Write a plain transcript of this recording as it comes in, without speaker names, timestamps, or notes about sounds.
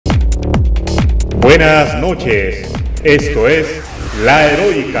Buenas noches, esto es La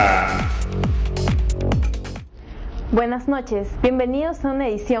Heroica. Buenas noches, bienvenidos a una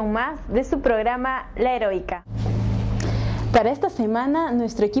edición más de su programa La Heroica. Para esta semana,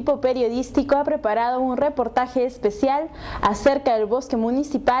 nuestro equipo periodístico ha preparado un reportaje especial acerca del bosque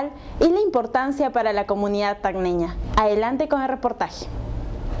municipal y la importancia para la comunidad tacneña. Adelante con el reportaje.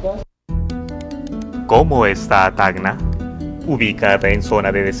 ¿Cómo está Tacna? Ubicada en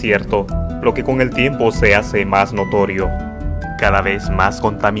zona de desierto, lo que con el tiempo se hace más notorio, cada vez más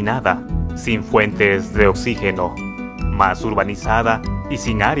contaminada, sin fuentes de oxígeno, más urbanizada y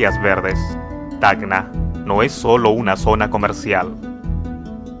sin áreas verdes. Tacna no es solo una zona comercial.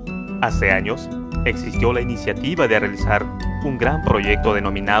 Hace años existió la iniciativa de realizar un gran proyecto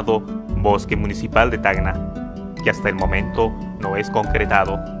denominado Bosque Municipal de Tacna, que hasta el momento no es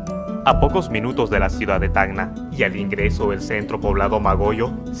concretado. A pocos minutos de la ciudad de Tacna y al ingreso del centro poblado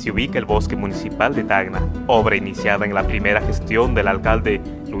Magoyo se ubica el Bosque Municipal de Tacna, obra iniciada en la primera gestión del alcalde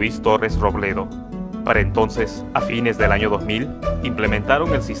Luis Torres Robledo. Para entonces, a fines del año 2000,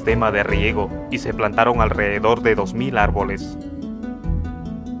 implementaron el sistema de riego y se plantaron alrededor de 2.000 árboles.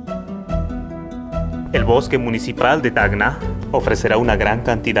 El Bosque Municipal de Tacna ofrecerá una gran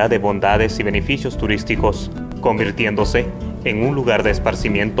cantidad de bondades y beneficios turísticos, convirtiéndose en un lugar de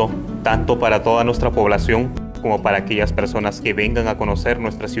esparcimiento tanto para toda nuestra población como para aquellas personas que vengan a conocer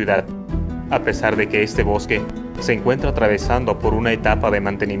nuestra ciudad. A pesar de que este bosque se encuentra atravesando por una etapa de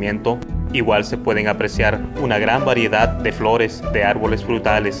mantenimiento, igual se pueden apreciar una gran variedad de flores, de árboles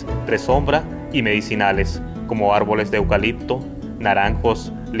frutales, de sombra y medicinales, como árboles de eucalipto,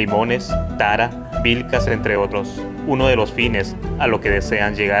 naranjos, limones, tara, vilcas, entre otros. Uno de los fines a lo que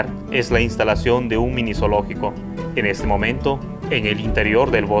desean llegar es la instalación de un mini zoológico. En este momento, en el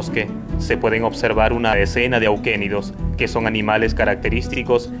interior del bosque, se pueden observar una decena de auquénidos, que son animales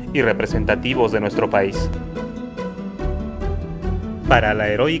característicos y representativos de nuestro país. Para La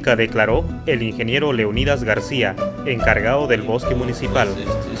Heroica declaró el ingeniero Leonidas García, encargado del bosque municipal.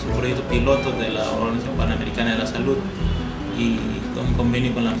 Es un proyecto piloto de la Organización Panamericana de la Salud y con un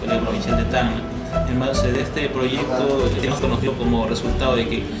convenio con la Universidad Provincial de Tacna. En base de este proyecto hemos conocido como resultado de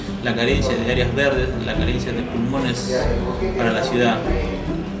que la carencia de áreas verdes, la carencia de pulmones para la ciudad.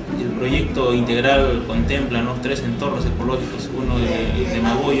 El proyecto integral contempla tres entornos ecológicos, uno de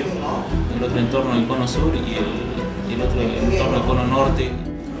Magoyo, el otro entorno del Cono Sur y el otro entorno del Cono Norte.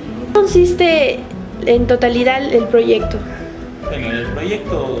 ¿Qué consiste en totalidad el proyecto? Bueno, el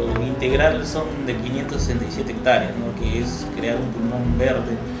proyecto integral son de 567 hectáreas, ¿no? Que es crear un pulmón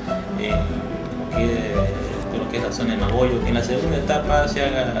verde, lo que es la zona de Magoyo, que en la segunda etapa se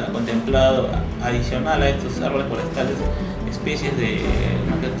haga contemplado adicional a estos árboles forestales especies de,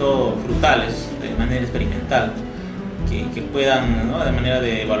 más que todo, frutales de manera experimental, que puedan, ¿no?, de manera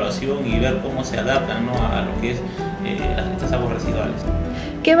de evaluación y ver cómo se adaptan, ¿no?, a lo que es estas aguas residuales.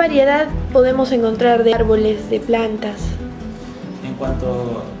 ¿Qué variedad podemos encontrar de árboles, de plantas? En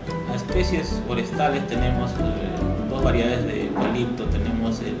cuanto a especies forestales, tenemos dos variedades de eucalipto.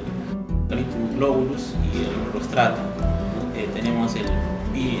 Tenemos el Eucalyptus globulus y el rostrato. Tenemos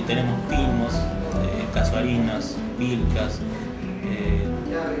pinos, casuarinas, vilcas.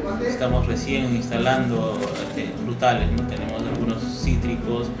 Estamos recién instalando frutales, ¿no? Tenemos algunos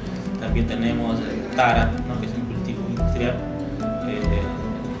cítricos, también tenemos tara, ¿no?, que es un cultivo industrial,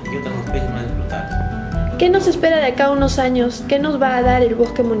 y otras especies más de frutales. ¿Qué nos espera de acá a unos años? ¿Qué nos va a dar el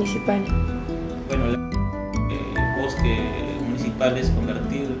bosque municipal? Bueno, el bosque municipal es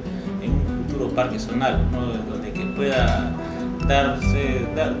convertir en un futuro parque zonal, ¿no?, donde que pueda dar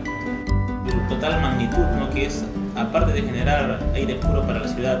total magnitud, ¿no?, que es, aparte de generar aire puro para la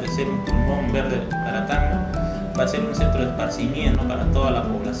ciudad, de ser un pulmón verde para Tacna, va a ser un centro de esparcimiento para toda la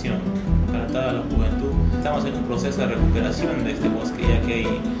población, para toda la juventud. Estamos en un proceso de recuperación de este bosque, ya que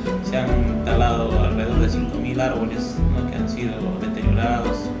se han talado alrededor de 5.000 árboles, ¿no?, que han sido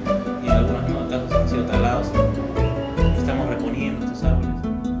deteriorados y en algunos casos han sido talados. Estamos reponiendo estos árboles.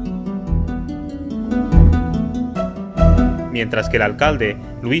 Mientras que el alcalde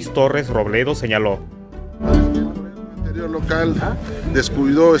Luis Torres Robledo señaló: El local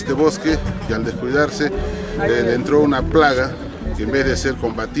descuidó este bosque y al descuidarse le entró una plaga que en vez de ser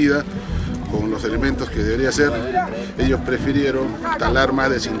combatida con los elementos que debería ser, ellos prefirieron talar más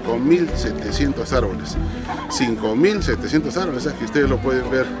de 5.700 árboles. 5.700 árboles, es que ustedes lo pueden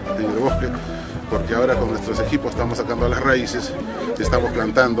ver en el bosque, porque ahora con nuestros equipos estamos sacando las raíces y estamos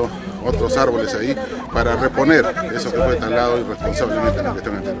plantando otros árboles ahí para reponer eso que fue talado irresponsablemente en la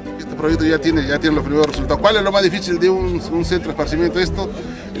gestión anterior. Este proyecto ya tiene los primeros resultados. ¿Cuál es lo más difícil de un centro de esparcimiento?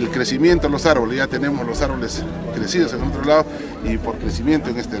 El crecimiento de los árboles. Ya tenemos los árboles crecidos en otro lado y por crecimiento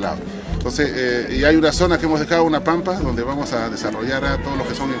en este lado. Entonces, y hay una zona que hemos dejado, una pampa, donde vamos a desarrollar todo lo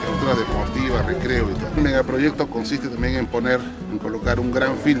que son infraestructuras deportivas, recreo y todo. El megaproyecto consiste también en colocar un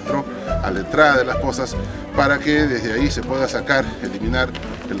gran filtro a la entrada de las pozas para que desde ahí se pueda eliminar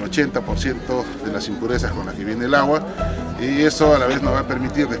el 80% de las impurezas con las que viene el agua, y eso a la vez nos va a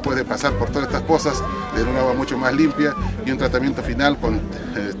permitir, después de pasar por todas estas pozas, tener un agua mucho más limpia y un tratamiento final con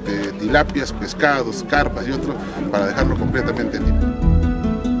tilapias, pescados, carpas y otros para dejarlo completamente limpio.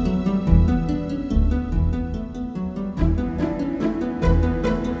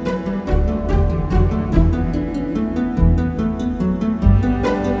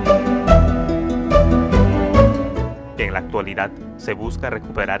 En la actualidad se busca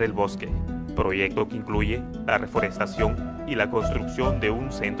recuperar el bosque, proyecto que incluye la reforestación y la construcción de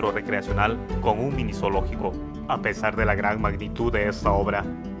un centro recreacional con un mini zoológico. A pesar de la gran magnitud de esta obra,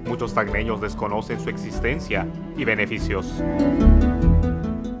 muchos tacneños desconocen su existencia y beneficios.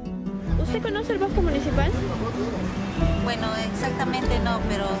 ¿Usted conoce el bosque municipal? Bueno, exactamente no,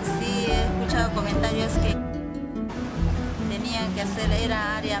 pero sí he escuchado comentarios que tenían que hacer,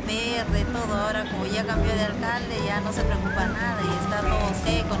 era área verde, todo. Ahora como ya cambió de alcalde ya no se preocupa nada y está todo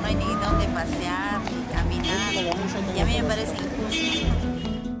seco, no hay ni dónde pasear, ni caminar, y a mí me parece injusto.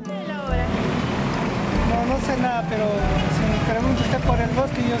 No sé nada, pero si me pregunta usted por el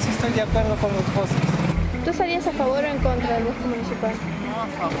bosque, yo sí estoy de acuerdo con los bosques. ¿Tú estarías a favor o en contra del bosque municipal? No, a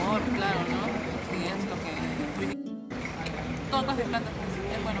favor, claro, ¿no? Sí, es lo que... Tocas de plantas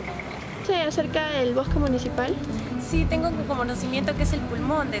es bueno para todos. Sí, acerca del bosque municipal. Sí, tengo conocimiento que es el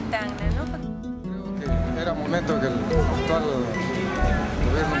pulmón de Tacna, ¿no? Creo que era momento que el actual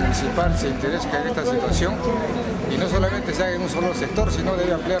gobierno municipal se interese en esta situación y no solamente se haga en un solo sector, sino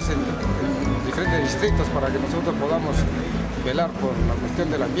debe ampliarse en diferentes distritos para que nosotros podamos velar por la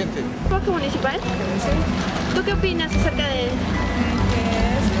cuestión del ambiente. ¿Bosque municipal? Sí. ¿Tú qué opinas acerca de él? Que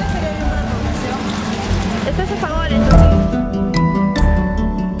sí sería bien para la población. ¿Estás a favor entonces?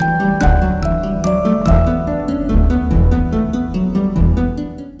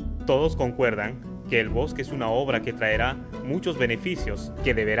 Todos concuerdan que el bosque es una obra que traerá muchos beneficios,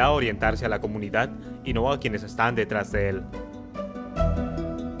 que deberá orientarse a la comunidad y no a quienes están detrás de él.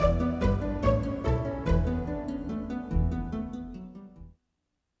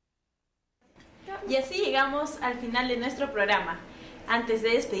 Y así llegamos al final de nuestro programa. Antes de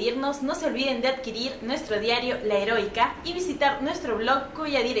despedirnos, no se olviden de adquirir nuestro diario La Heroica y visitar nuestro blog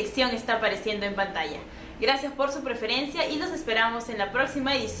cuya dirección está apareciendo en pantalla. Gracias por su preferencia y los esperamos en la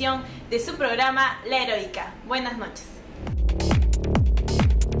próxima edición de su programa La Heroica. Buenas noches.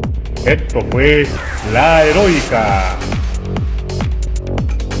 Esto fue La Heroica.